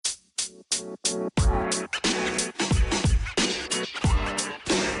Hello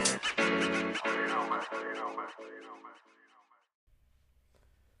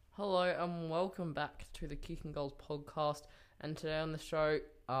and welcome back to the Kicking Goals podcast. And today on the show,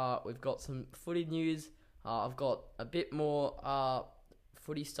 we've got some footy news. I've got a bit more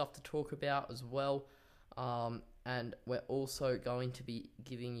footy stuff to talk about as well. And we're also going to be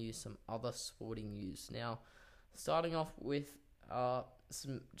giving you some other sporting news. Now, starting off with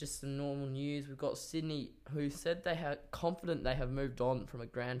some normal news. We've got Sydney, who said they had confident they have moved on from a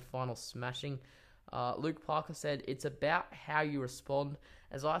grand final smashing. Luke Parker said it's about how you respond.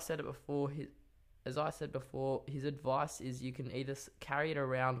 As I said before, his advice is you can either carry it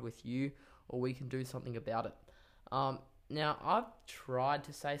around with you or we can do something about it. Now, I've tried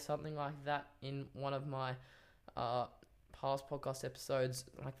to say something like that in one of my past podcast episodes.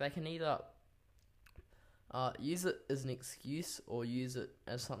 Like, they can either use it as an excuse or use it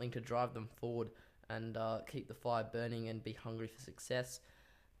as something to drive them forward and keep the fire burning and be hungry for success.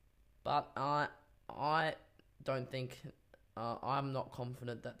 But I don't think... I'm not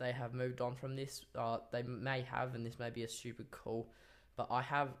confident that they have moved on from this. They may have, and this may be a stupid call, but I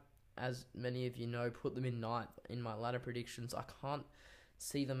have, as many of you know, put them in ninth in my ladder predictions. I can't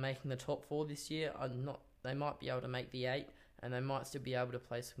see them making the top 4 this year. They might be able to make the 8, and they might still be able to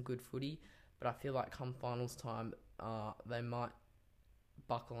play some good footy, but I feel like come finals time, they might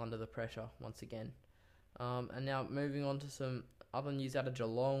buckle under the pressure once again. And now moving on to some other news out of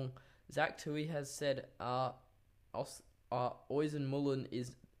Geelong. Zach Tui has said, Oisin Mullen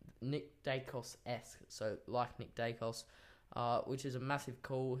is Nick Daicos-esque, so like Nick Daicos, which is a massive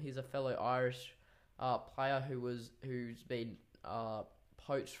call. He's a fellow Irish player who's been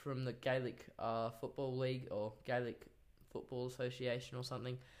poached from the Gaelic Football League or Gaelic Football Association or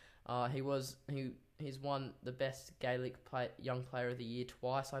something. He's won the best Gaelic young player of the year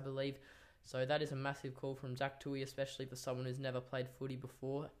twice, I believe. So that is a massive call from Zach Tui, especially for someone who's never played footy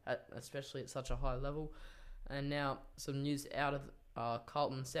before, especially at such a high level. And now some news out of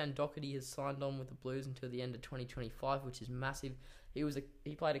Carlton. Sam Doherty has signed on with the Blues until the end of 2025, which is massive.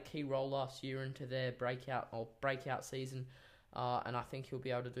 He played a key role last year into their breakout season, and I think he'll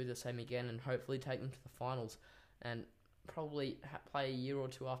be able to do the same again and hopefully take them to the finals and probably play a year or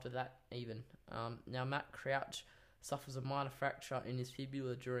two after that even. Now Matt Crouch suffers a minor fracture in his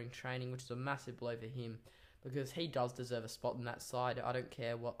fibula during training, which is a massive blow for him because he does deserve a spot in that side. I don't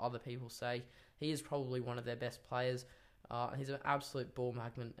care what other people say. He is probably one of their best players. He's an absolute ball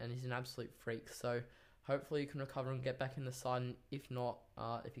magnet and he's an absolute freak. So hopefully he can recover and get back in the side. And if not,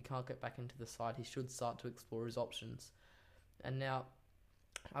 if he can't get back into the side, he should start to explore his options. And now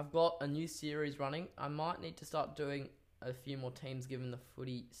I've got a new series running. I might need to start doing a few more teams given the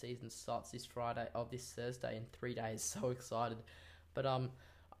footy season starts this Thursday in 3 days. So excited. But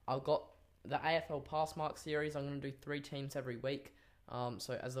I've got the AFL Pass Mark series. I'm going to do 3 teams every week.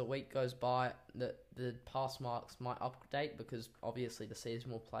 So as the week goes by, the pass marks might update because obviously the season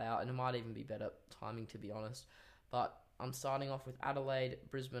will play out and it might even be better timing, to be honest. But I'm starting off with Adelaide,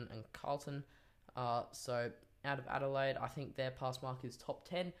 Brisbane and Carlton. So out of Adelaide, I think their pass mark is top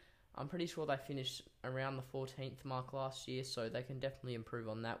 10. I'm pretty sure they finished around the 14th mark last year, so they can definitely improve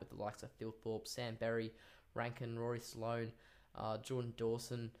on that with the likes of Phil Thorpe, Sam Berry, Rankin, Rory Sloane, Jordan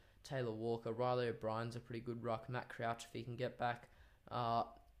Dawson, Taylor Walker, Riley O'Brien's a pretty good ruck, Matt Crouch if he can get back.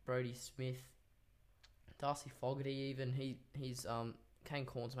 Brodie Smith, Darcy Fogarty even, Kane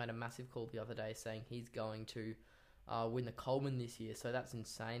Corns made a massive call the other day saying he's going to win the Coleman this year, so that's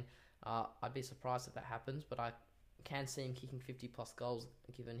insane. I'd be surprised if that happens, but I can see him kicking 50 plus goals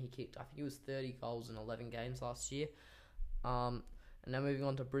given he kicked, I think it was 30 goals in 11 games last year. And now moving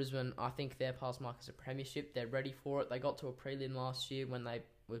on to Brisbane, I think their pass mark is a premiership. They're ready for it. They got to a prelim last year when they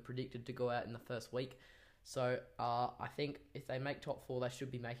were predicted to go out in the first week. So I think if they make top 4, they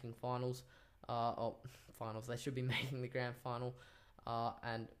should be making finals. They should be making the grand final,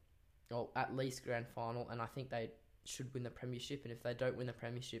 and at least grand final. And I think they should win the premiership. And if they don't win the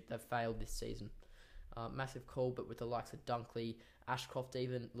premiership, they've failed this season. Massive call, but with the likes of Dunkley, Ashcroft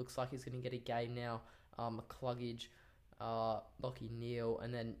even looks like he's going to get a game now. McCluggage, Lockie Neal,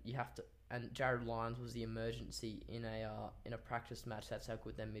 and then and Jared Lyons was the emergency in a practice match. That's how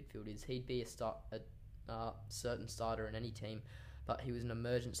good their midfield is. He'd be a certain starter in any team, but he was an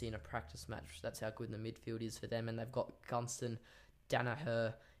emergency in a practice match. That's how good the midfield is for them. And they've got Gunston,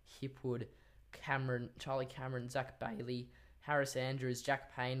 Danaher, Hipwood, Charlie Cameron, Zach Bailey, Harris Andrews,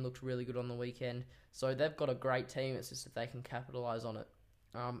 Jack Payne looked really good on the weekend. So they've got a great team. It's just if they can capitalise on it.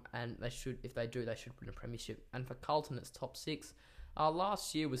 And they should, if they do, they should win a premiership. And for Carlton, it's top 6.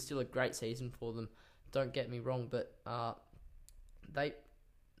 Last year was still a great season for them. Don't get me wrong, but they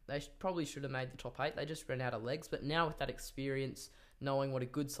probably should have made the top 8. They just ran out of legs. But now with that experience, knowing what a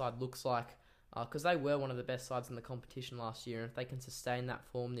good side looks like, because they were one of the best sides in the competition last year, and if they can sustain that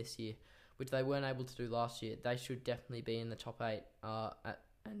form this year, which they weren't able to do last year, they should definitely be in the top 8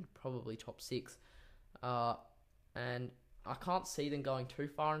 and probably top 6. And I can't see them going too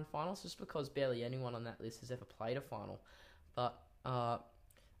far in finals just because barely anyone on that list has ever played a final. But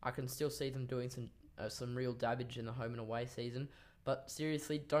I can still see them doing some real damage in the home and away season. But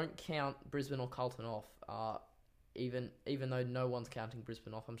seriously, don't count Brisbane or Carlton off. Even though no one's counting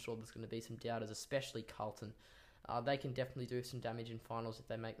Brisbane off, I'm sure there's going to be some doubters, especially Carlton. They can definitely do some damage in finals if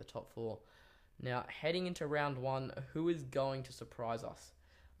they make the top 4. Now, heading into round 1, who is going to surprise us?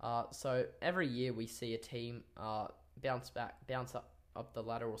 So every year we see a team bounce up the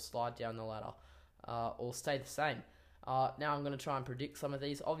ladder, or slide down the ladder, or stay the same. Now I'm going to try and predict some of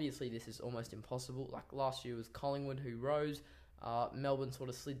these. Obviously, this is almost impossible. Like last year was Collingwood, who rose. Melbourne sort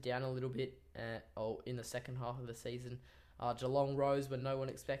of slid down a little bit in the second half of the season. Geelong rose when no one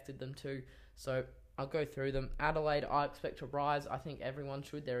expected them to. So I'll go through them. Adelaide, I expect to rise. I think everyone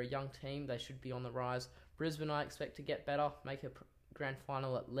should. They're a young team. They should be on the rise. Brisbane, I expect to get better, make a grand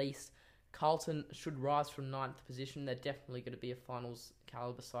final at least. Carlton should rise from 9th position. They're definitely going to be a finals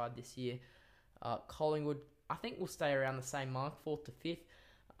calibre side this year. Collingwood, I think, will stay around the same mark, 4th to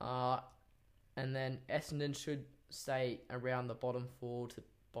 5th. And then Essendon should stay around the bottom 4 to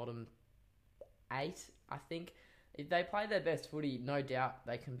bottom 8, I think. If they play their best footy, no doubt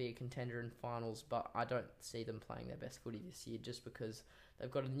they can be a contender in finals, but I don't see them playing their best footy this year just because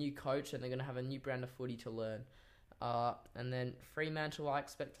they've got a new coach and they're going to have a new brand of footy to learn. And then Fremantle, I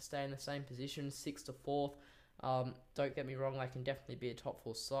expect to stay in the same position, 6th to 4th. Don't get me wrong, they can definitely be a top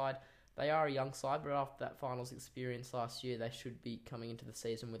 4 side. They are a young side, but after that finals experience last year, they should be coming into the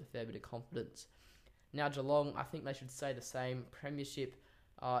season with a fair bit of confidence. Now Geelong, I think they should stay the same. Premiership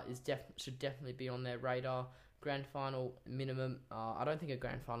should definitely be on their radar. Grand final minimum. I don't think a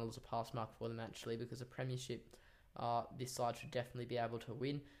grand final is a pass mark for them actually, because a premiership, this side should definitely be able to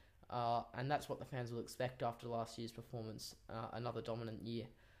win. And that's what the fans will expect after last year's performance, another dominant year.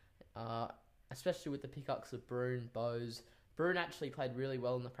 Especially with the pickups of Broome, Bowes. Broome actually played really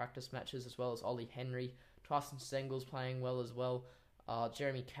well in the practice matches, as well as Ollie Henry. Tyson Stengel's playing well as well.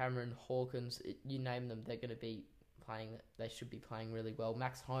 Jeremy Cameron, Hawkins, you name them, they're going to be playing. They should be playing really well.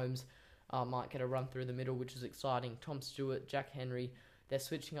 Max Holmes might get a run through the middle, which is exciting. Tom Stewart, Jack Henry, they're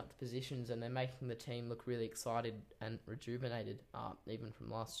switching up the positions and they're making the team look really excited and rejuvenated, even from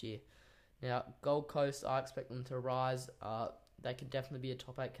last year. Now, Gold Coast, I expect them to rise. They can definitely be a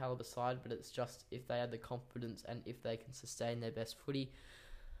top 8 calibre side, but it's just if they have the confidence and if they can sustain their best footy.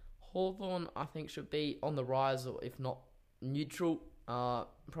 Hawthorn, I think, should be on the rise, or if not neutral.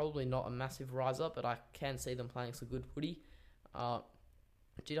 Probably not a massive riser, but I can see them playing some good footy.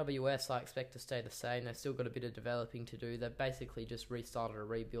 GWS, I expect to stay the same. They've still got a bit of developing to do. They've basically just restarted a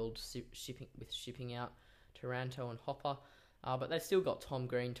rebuild, shipping out Taranto and Hopper. But they've still got Tom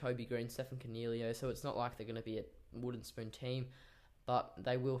Green, Toby Green, Stephen Cornelio, so it's not like they're going to be a wooden spoon team, but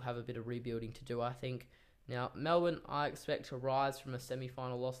they will have a bit of rebuilding to do, I think. Now, Melbourne, I expect to rise from a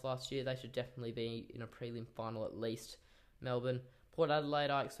semi-final loss last year. They should definitely be in a prelim final at least. Melbourne. Port Adelaide,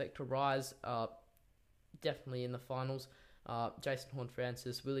 I expect to rise, definitely in the finals. Jason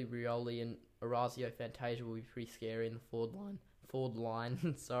Horne-Francis, Willie Rioli and Orazio Fantasia will be pretty scary in the forward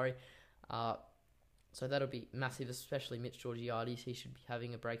line. Sorry. So that'll be massive, especially Mitch Georgiades. He should be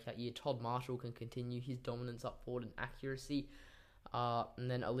having a breakout year. Todd Marshall can continue his dominance up forward and accuracy. And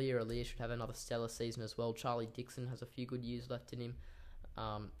then Alia should have another stellar season as well. Charlie Dixon has a few good years left in him.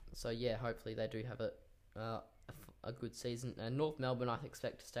 So yeah, hopefully they do have a good season. And North Melbourne, I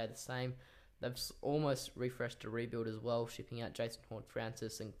expect to stay the same. They've almost refreshed a rebuild as well, shipping out Jason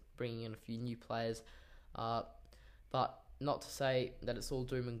Horne-Francis and bringing in a few new players. But not to say that it's all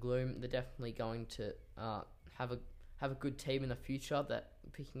doom and gloom. They're definitely going to have a good team in the future. That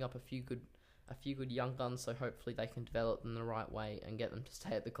picking up a few good young guns. So hopefully they can develop them the right way and get them to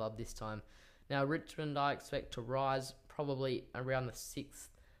stay at the club this time. Now Richmond, I expect to rise probably around the 6th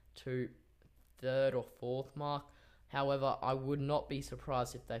to 3rd or 4th mark. However, I would not be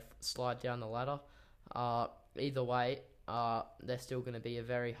surprised if they slide down the ladder. Either way, they're still going to be a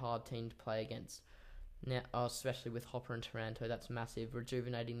very hard team to play against. Now, especially with Hopper and Taranto, that's massive,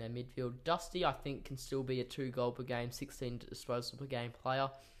 rejuvenating their midfield. Dusty, I think, can still be a 2-goal per game, 16 disposal per game player,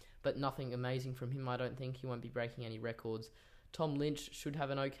 but nothing amazing from him, I don't think. He won't be breaking any records. Tom Lynch should have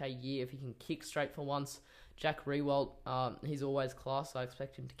an okay year if he can kick straight for once. Jack Riewoldt, he's always class. I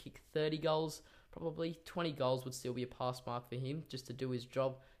expect him to kick 30 goals. Probably 20 goals would still be a pass mark for him, just to do his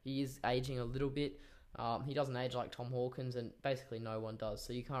job. He is aging a little bit, He doesn't age like Tom Hawkins, and basically no one does.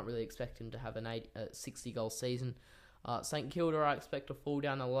 So you can't really expect him to have a 60-goal season. St Kilda, I expect to fall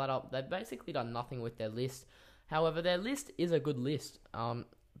down the ladder. They've basically done nothing with their list. However, their list is a good list,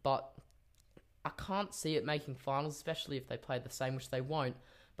 but I can't see it making finals, especially if they play the same, which they won't.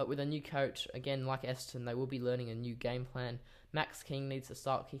 But with a new coach, again, like Essendon, they will be learning a new game plan. Max King needs to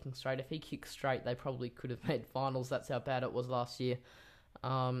start kicking straight. If he kicks straight, they probably could have made finals. That's how bad it was last year.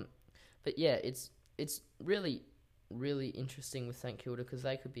 But yeah, it's really, really interesting with St Kilda because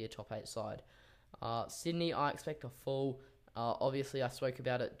they could be a top 8 side. Sydney, I expect to fall. Obviously, I spoke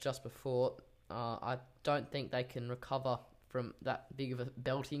about it just before. I don't think they can recover from that big of a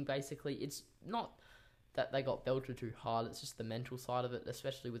belting, basically. It's not that they got belted too hard, it's just the mental side of it,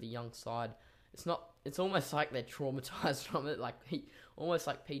 especially with a young side. It's almost like they're traumatized from it, almost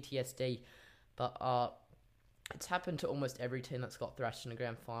like PTSD. But it's happened to almost every team that's got thrashed in a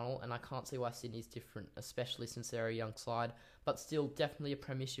grand final, and I can't see why Sydney's different, especially since they're a young side. But still, definitely a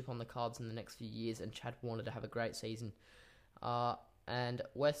premiership on the cards in the next few years, and Chad Warner to have a great season. And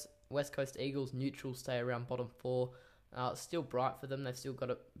West Coast Eagles, neutral, stay around bottom 4. Still bright for them. They've still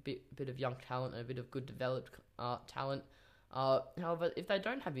got a bit of young talent and a bit of good developed talent. However, if they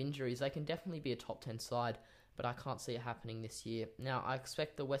don't have injuries, they can definitely be a top 10 side, but I can't see it happening this year. Now, I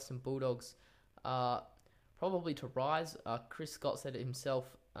expect the Western Bulldogs probably to rise. Chris Scott said it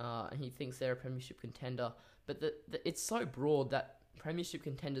himself. He thinks they're a premiership contender, but it's so broad that premiership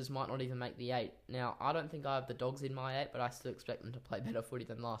contenders might not even make the 8. Now, I don't think I have the Dogs in my 8, but I still expect them to play better footy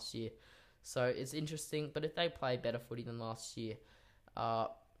than last year. So it's interesting, but if they play better footy than last year,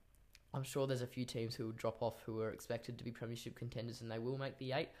 I'm sure there's a few teams who will drop off who are expected to be premiership contenders and they will make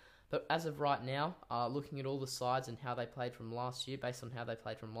the 8. But as of right now, looking at all the sides and how they played from last year, based on how they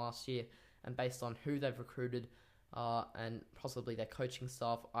played from last year, and based on who they've recruited and possibly their coaching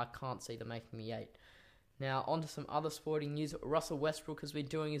staff, I can't see them making the 8. Now, on to some other sporting news. Russell Westbrook has been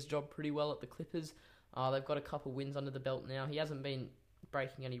doing his job pretty well at the Clippers. They've got a couple wins under the belt now. He hasn't been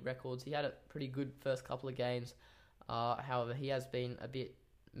breaking any records. He had a pretty good first couple of games. However, he has been a bit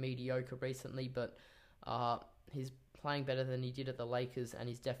mediocre recently, but he's playing better than he did at the Lakers, and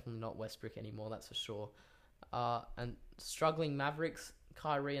he's definitely not Westbrook anymore, that's for sure. And struggling Mavericks,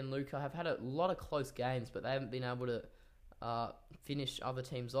 Kyrie and Luka have had a lot of close games, but they haven't been able to finish other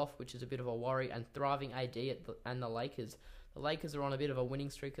teams off, which is a bit of a worry. And thriving AD and the Lakers. The Lakers are on a bit of a winning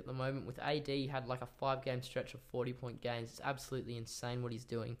streak at the moment. With AD, he had like a 5-game stretch of 40-point games. It's absolutely insane what he's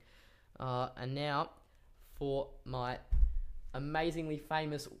doing. And now for my amazingly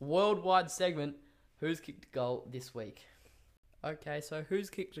famous worldwide segment, Who's Kicked a Goal This Week? Okay, so who's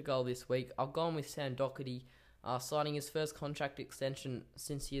kicked a goal this week? I've gone with Sam Doherty, signing his first contract extension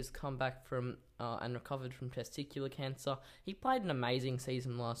since he has come back from and recovered from testicular cancer. He played an amazing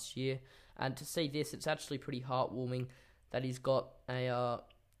season last year, and to see this, it's actually pretty heartwarming that he's got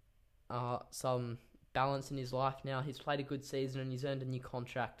some balance in his life now. He's played a good season and he's earned a new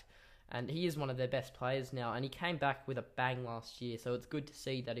contract, and he is one of their best players now, and he came back with a bang last year, so it's good to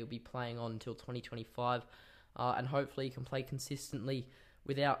see that he'll be playing on until 2025, and hopefully he can play consistently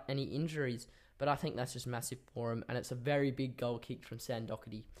without any injuries. But I think that's just massive for him, and it's a very big goal kicked from Sam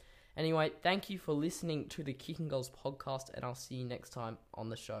Doherty. Anyway, thank you for listening to the Kicking Goals podcast, and I'll see you next time on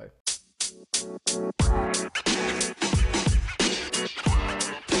the show. You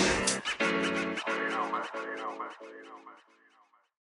know, man.